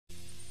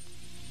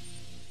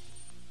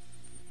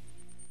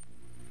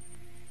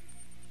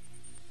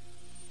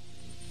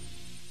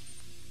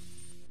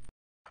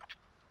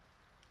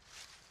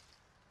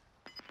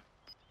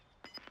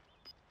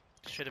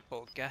should have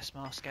bought a gas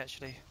mask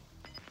actually.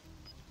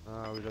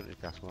 Oh, we don't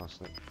need gas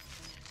mask.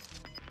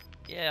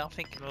 Yeah, I'm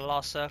thinking the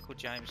last circle,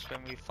 James,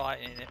 when we were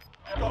fighting it.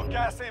 Got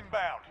gas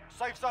inbound.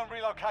 Safe zone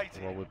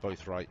relocated. Well, we're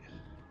both right.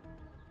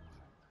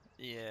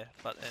 Yeah,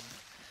 but then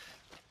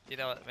you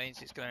know what it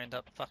means. It's going to end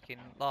up fucking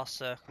last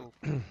circle,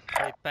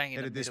 very bang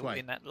in the middle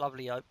in that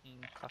lovely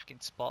open fucking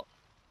spot.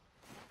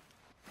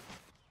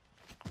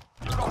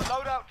 Got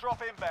loadout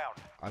drop inbound.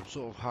 I'm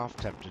sort of half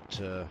tempted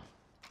to.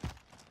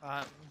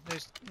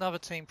 There's another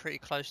team pretty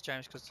close,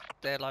 James, because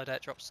their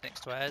loadout drops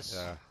next to ours.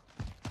 Yeah.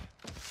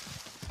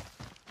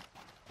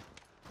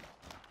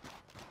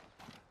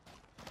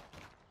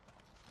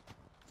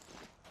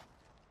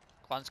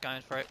 One's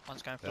going for it.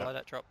 One's going for the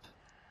loadout drop.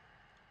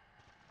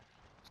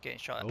 It's getting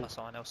shot at by Oh.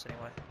 someone else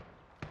anyway.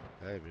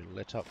 Hey, we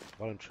lit up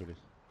well and truly.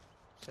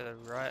 To the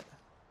right.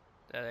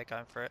 There, they're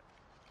going for it.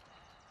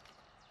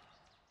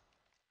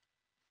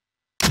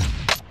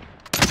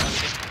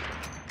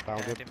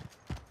 Found him.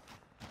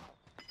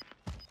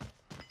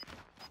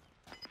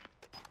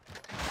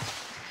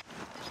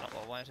 That's not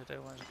what I wanted to do.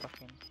 I wanted to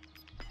fucking.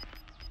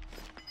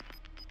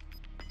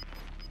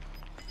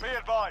 Be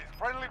advised,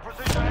 friendly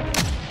precision enemy.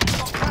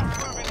 Got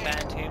gas moving in.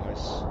 Banned him.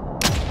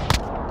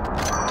 Nice.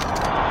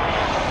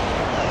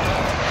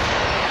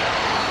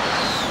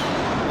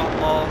 One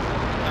more.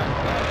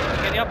 Did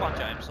you get the other one,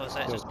 James? Or is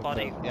that just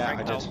body? Yeah, I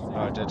did. ragdoll? Oh,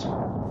 I did.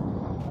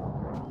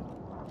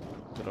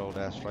 Good old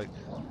airstrike.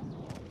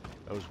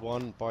 There was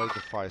one by the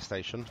fire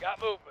station. Got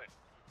movement.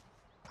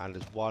 And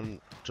there's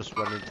one just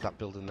running into that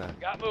building there.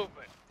 Got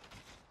movement.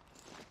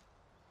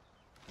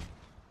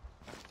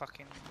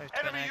 Fucking.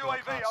 Enemy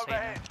UAV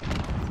overhead.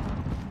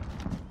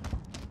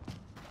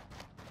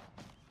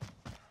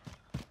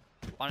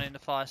 One in the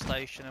fire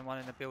station and one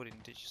in the building,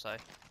 did you say?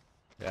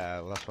 Yeah,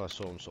 well, that's why I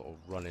saw him sort of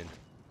running.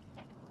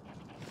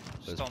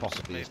 There's Storm's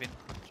possibly. moving,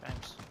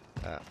 James.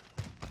 What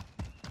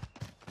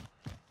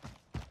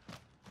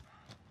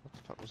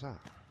the fuck was that?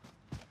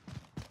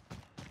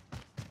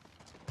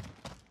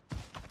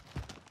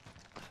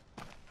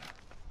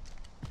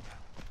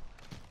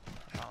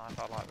 Oh, I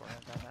don't like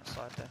running down that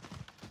side there.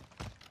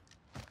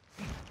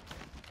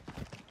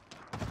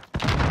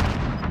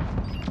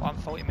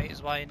 140 metres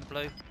away in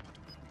blue.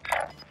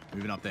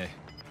 Moving up there.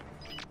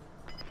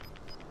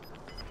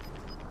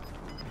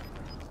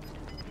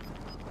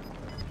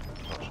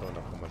 Not showing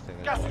up on my thing.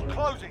 Gas is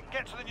closing.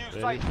 Get to the new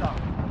safe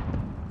zone.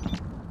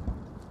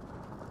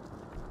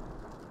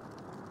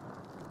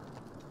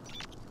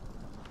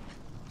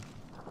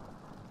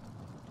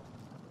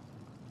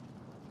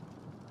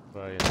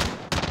 Right.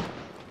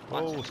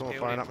 One's in Oh, the someone building.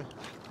 firing at me.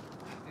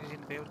 Who's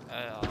in the building?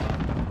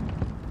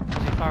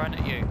 Is he firing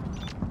at you?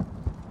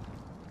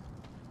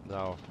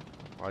 No,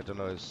 I don't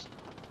know.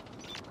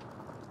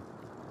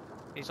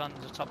 He's on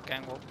the top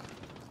gangwalk.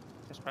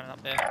 Just running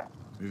up there.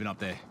 Moving up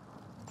there.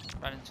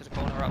 Running to the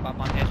corner right above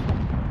my head.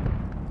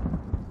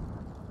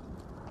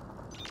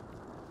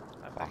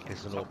 Back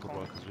It's in an the top awkward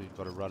one corner. because we've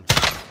got to run.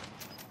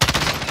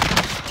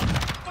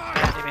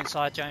 Get him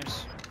inside,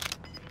 James.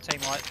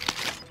 Team white.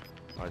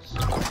 Nice. So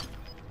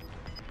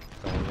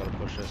we've got to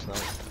push this now.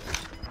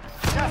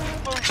 Gas is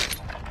moving.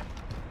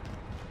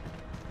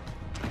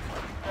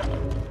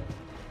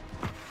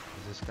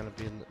 Is this going to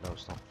be in the... No,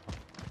 it's not.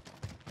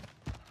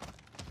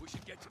 We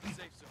should get to the safe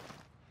zone.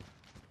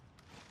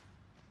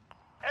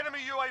 Enemy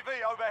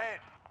UAV overhead.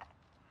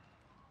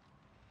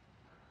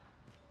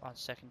 1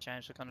 second,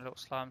 James. We're going to look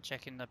slow. I'm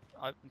checking the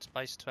open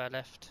space to our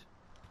left.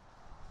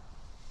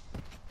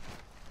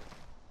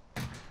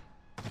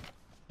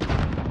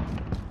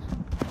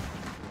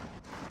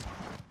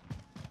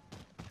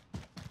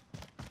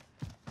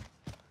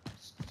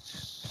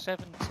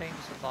 Seven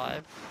teams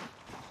alive.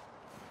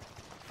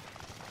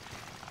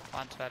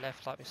 One to our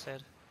left, like we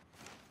said.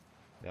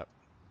 Yep.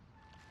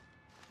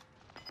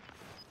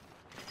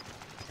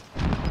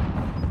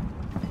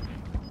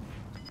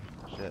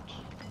 Shit.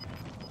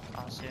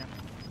 Can't see him.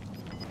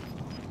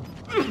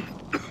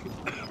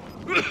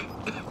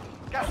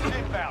 Gas is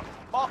inbound.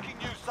 Marking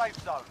new safe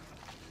zone.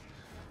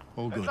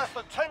 All There's good. less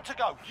than 10 to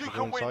go. You Should we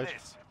can go win inside?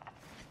 this.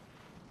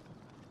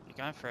 You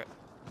going for it?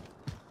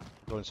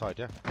 Go inside,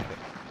 yeah? Okay.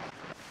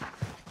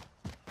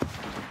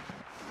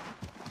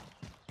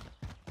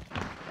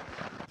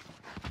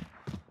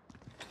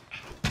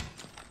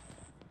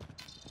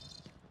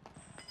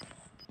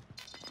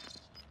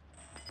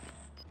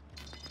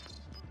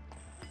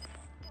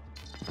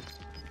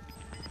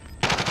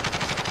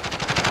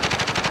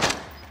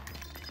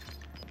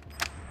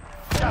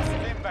 Gas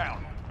is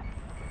inbound.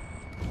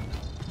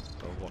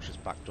 So watch this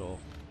back door.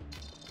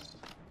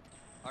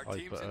 Our I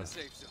team's put in a- the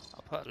safe zone.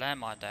 I'll put a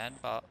landmine down,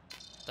 but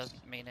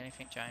doesn't mean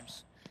anything,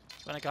 James. Do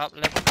you want to go up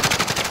level?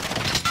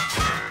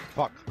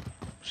 Fuck!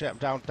 Shit, I'm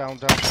down, down,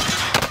 down.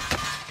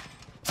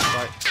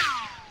 Right.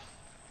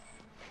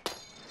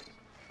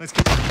 Let's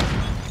get.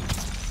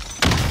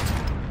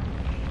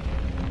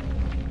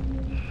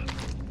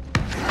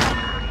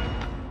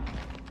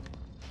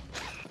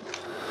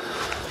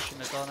 Pushing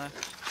the door now.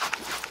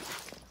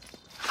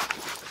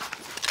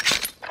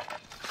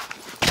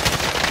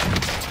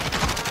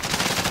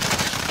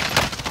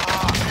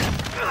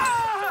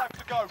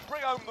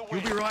 bring home the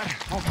You'll win. be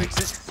right. I'll fix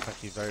it.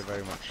 Thank you very,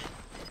 very much.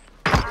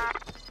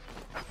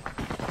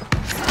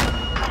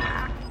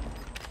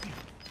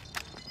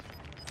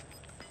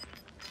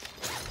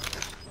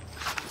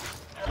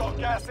 Got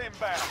gas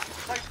inbound.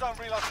 Safe zone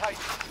relocated.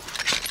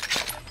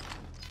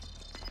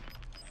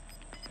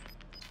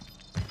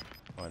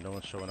 Right, no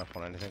one's showing up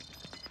on anything.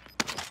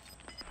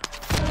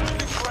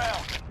 Losing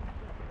ground.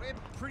 We're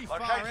pretty far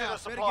Located a out. Better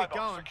supply get box.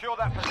 going. Secure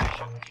that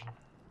position.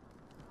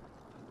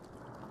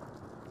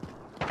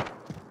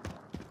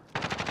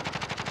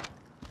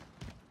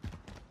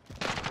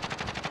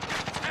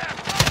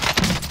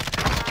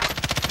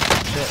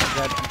 Shit,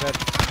 I'm dead.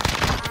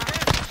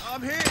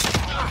 I'm here.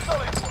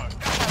 Solid work.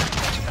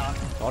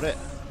 Got it.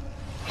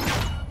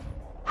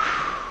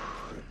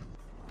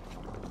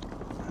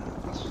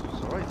 That's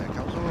alright, that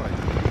counts alright.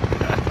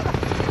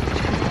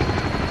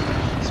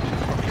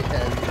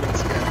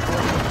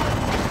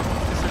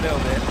 Just a little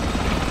bit.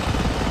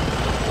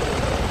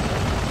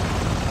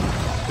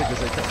 Because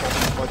they kept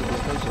on by the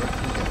blockade,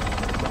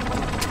 so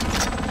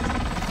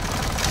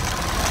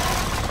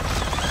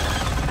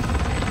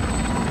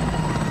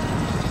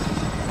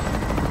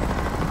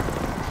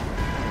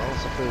well,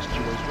 that's the first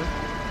duos win.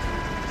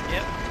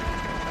 Yep.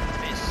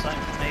 It's the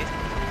same for me.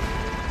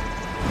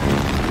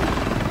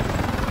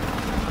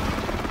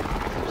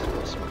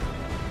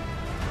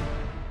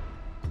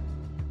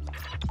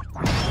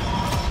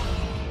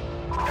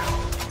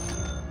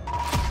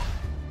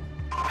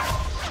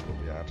 What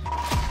we had.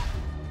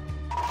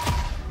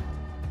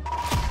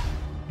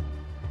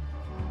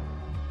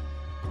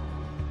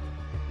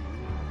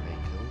 Ooh, 8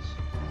 kills.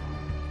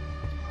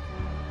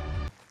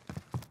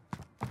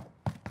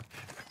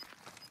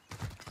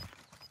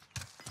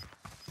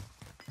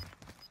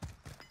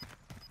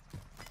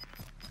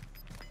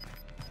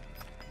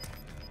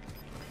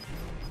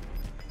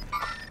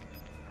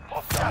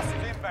 Gas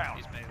is inbound.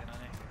 He's moving,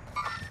 isn't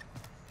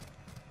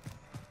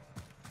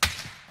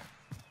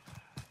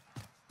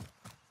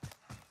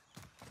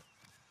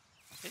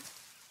he? See?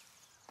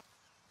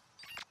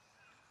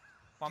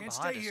 One Can't behind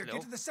stay us, here. little.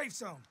 Get to the safe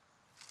zone.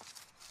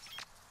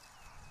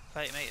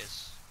 30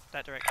 metres.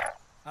 That direction.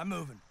 I'm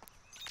moving.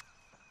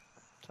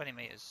 20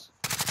 metres.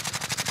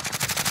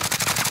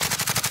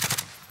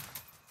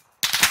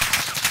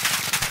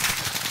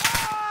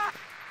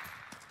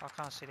 I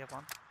can't see the other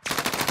one.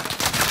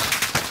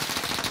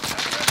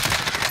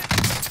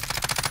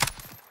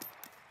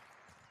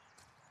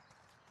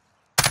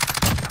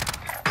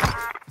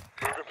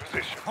 Moving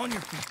position. On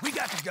your feet. We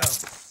got to go.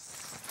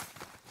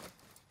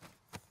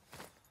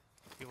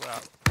 You were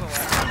out. Go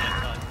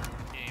out.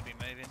 You need to be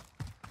moving.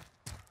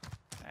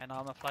 And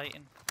armour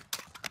plating.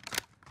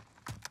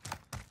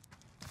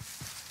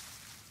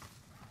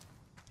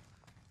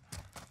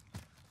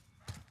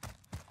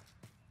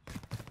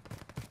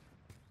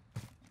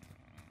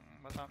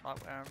 I don't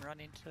like where I'm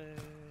running to.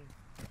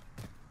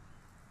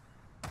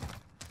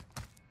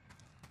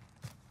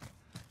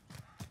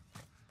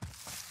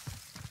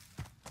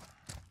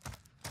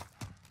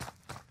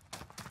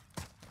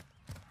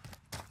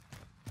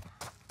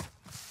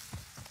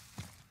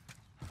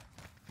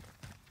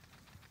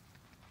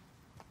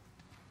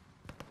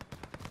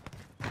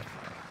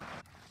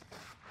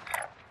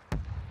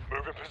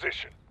 Moving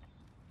position.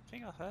 I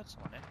think I heard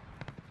someone in.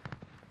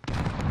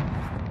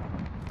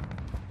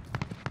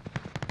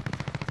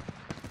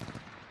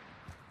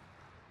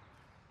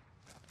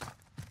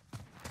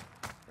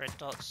 Red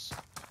dots.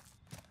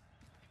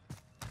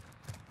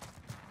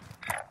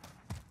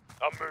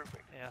 I'm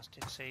moving. Yeah, I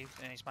did see,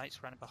 and his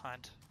mate's running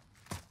behind.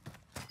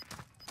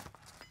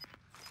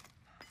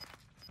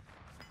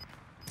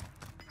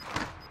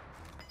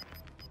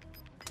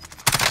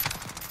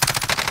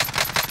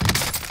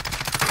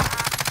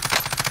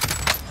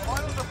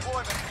 Final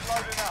deployment is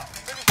loading up.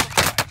 Finish the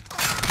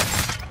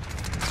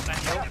play.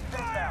 Daniel,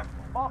 Inbound.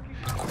 Marking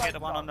the get safe the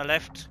one zone. on the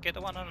left. Get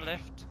the one on the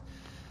left.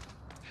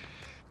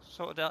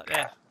 Sorted out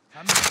there.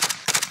 I'm moving.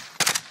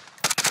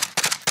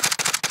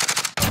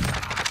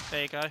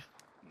 There you go.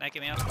 Now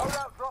get me out.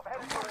 Loadout drop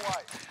heading your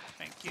way.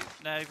 Thank you.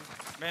 Now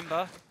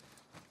remember,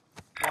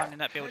 one in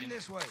that Heading building.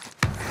 this way.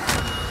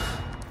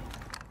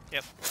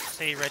 Yep.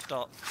 See red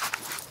dot.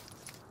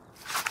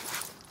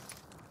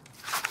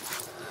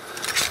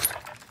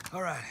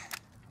 All right.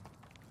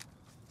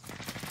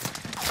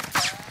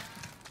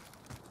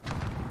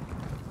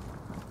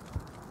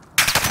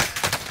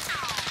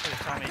 Every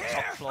time he's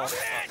top floor.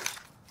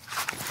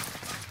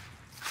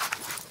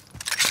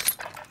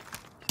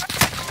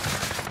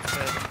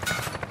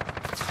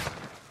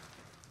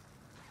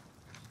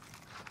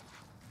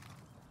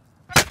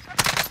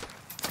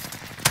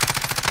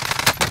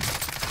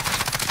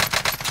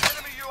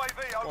 Enemy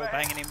UAV Wall overhead.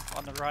 banging him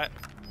on the right.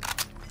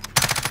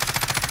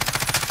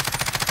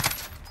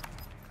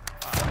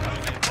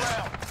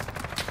 Ground.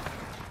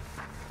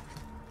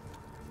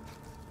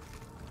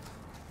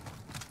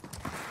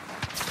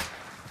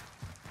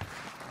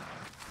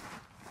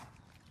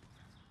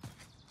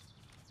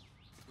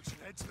 We should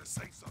head to the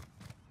safe zone.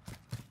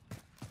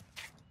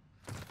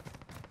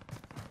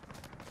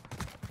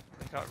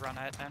 We got to run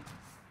out then.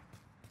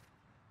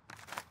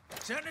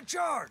 Send a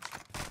charge.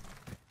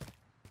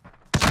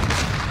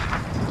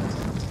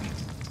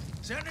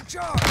 Send a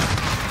charge.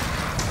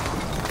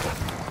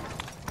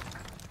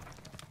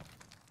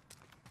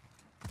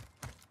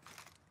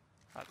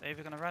 Right, they're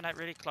either going to run out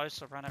really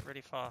close or run out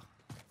really far.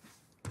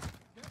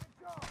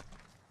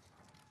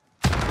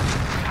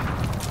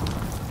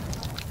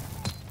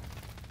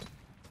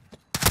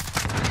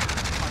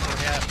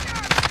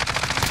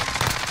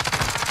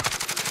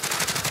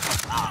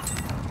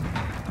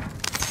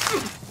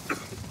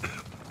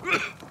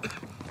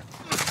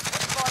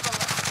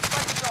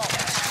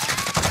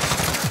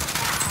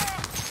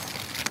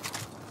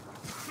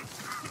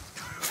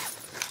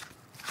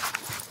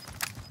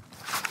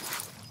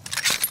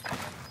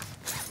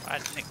 I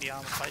had to nick the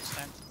armor plates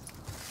then.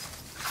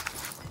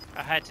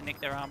 I had to nick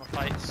their armor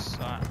plates.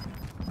 Right.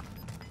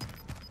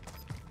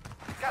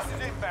 Gas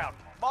is inbound.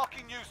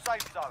 Marking new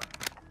safe zone.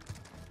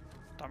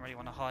 Don't really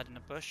want to hide in the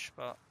bush,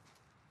 but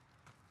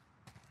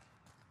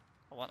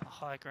I want a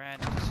high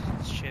ground.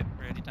 It's shit,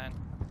 really don't.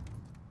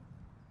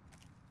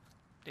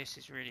 This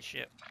is really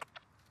shit.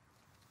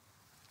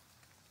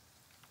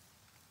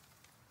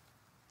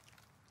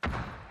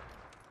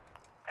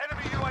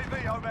 Enemy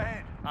UAV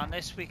overhead.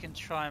 Unless we can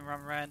try and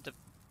run around the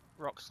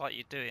rocks like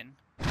you're doing.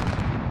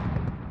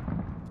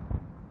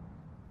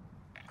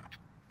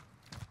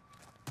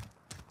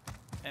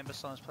 Remember,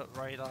 someone's put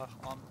radar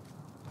on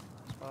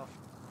as well.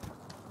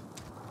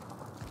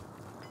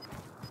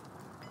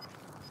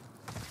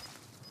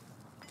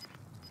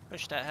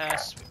 Push that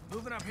house.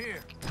 Moving up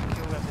here.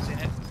 Kill whoever's in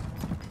it.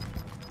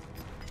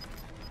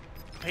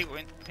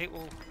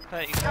 People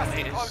 35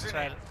 meters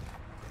to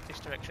this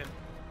direction.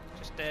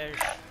 Just there.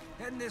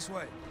 Heading this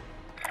way.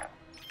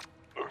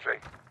 Moving.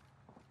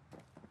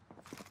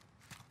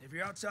 If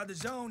you're outside the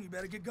zone, you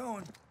better get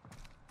going.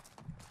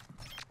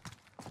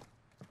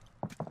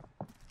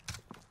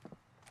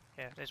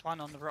 Yeah, there's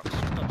one on the rocks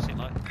just opposite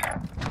low.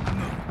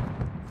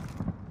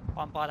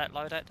 One by that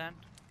loadout down,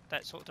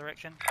 that sort of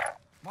direction.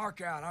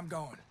 Mark out, I'm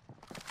going.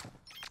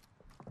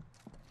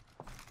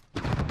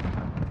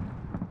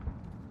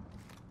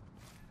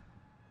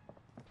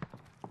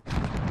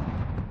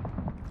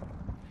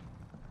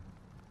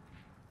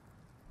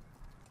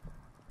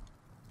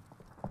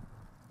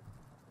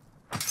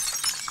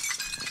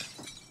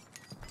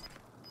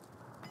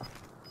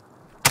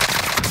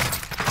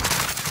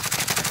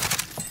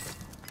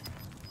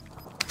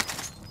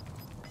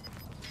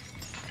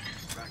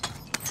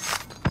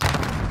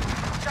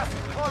 Gas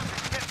is closing.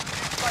 Get to the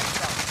new safe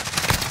zone.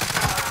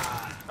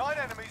 9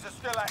 enemies are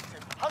still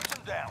active. Hunt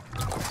them down.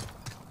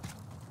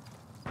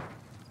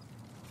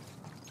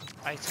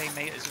 18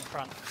 meters in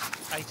front,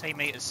 18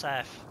 meters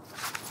south.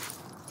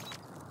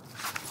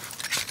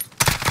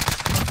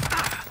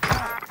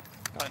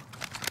 Go.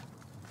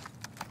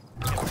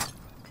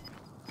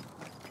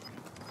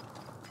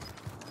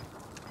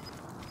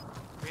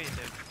 Really do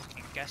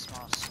fucking gas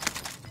mask.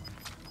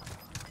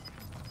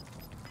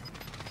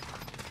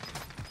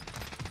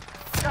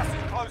 Gas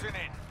is closing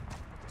in.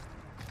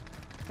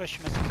 Push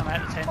them as they come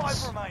out of the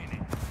tents. 5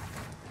 remaining.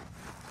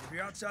 If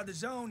you're outside the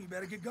zone, you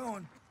better get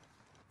going.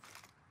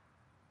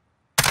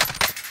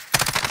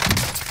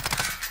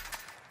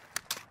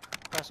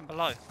 Person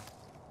below.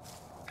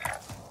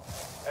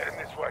 Heading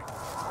this way.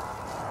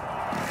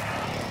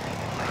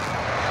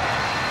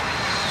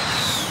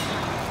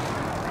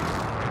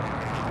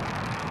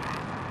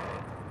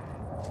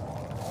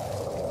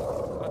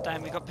 God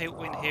damn, we got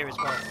people in here as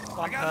well.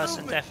 One got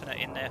person movement. definite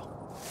in there.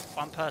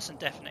 One person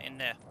definite in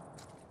there.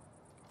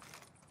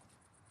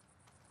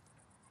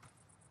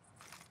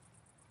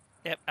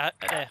 Yep,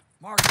 there.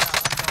 Mark out,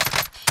 I'm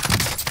going.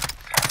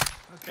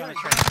 Behind Okay, the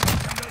tree.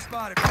 I'm gonna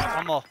spot it.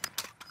 One more.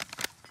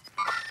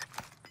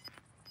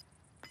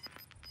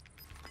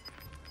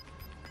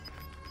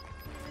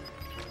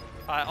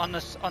 Alright, on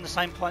the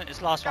same point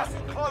as last Gas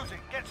one. is closing.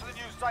 Get to the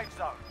new safe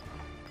zone.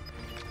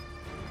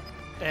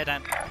 There,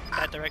 Dan.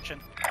 That direction.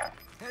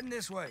 Heading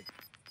this way.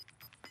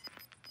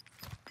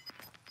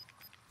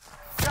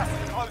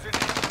 Gas is closing in.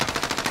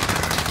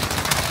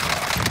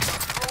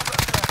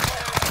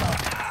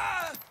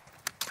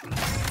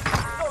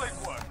 Solid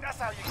work. That's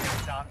how you get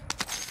it done.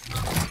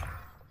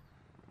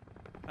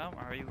 Don't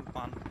worry, we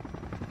won.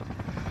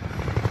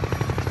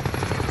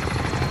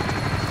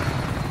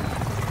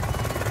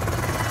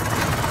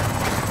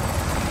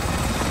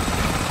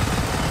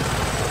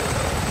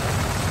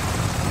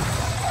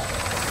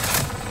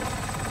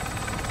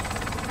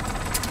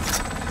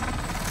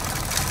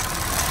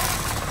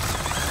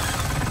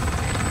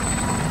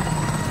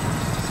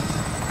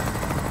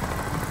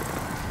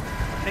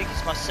 I think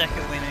it's my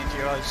second win in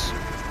Duos.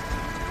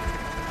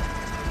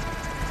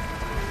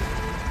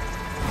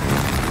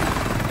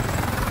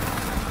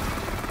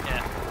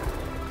 Yeah.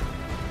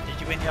 Did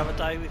you win the other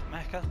day with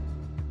Macca?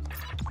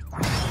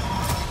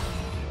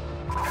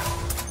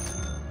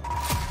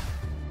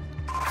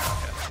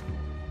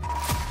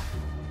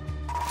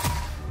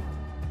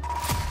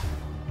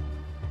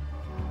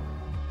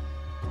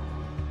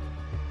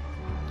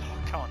 Oh,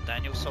 come on,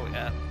 Daniel, sort it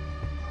out.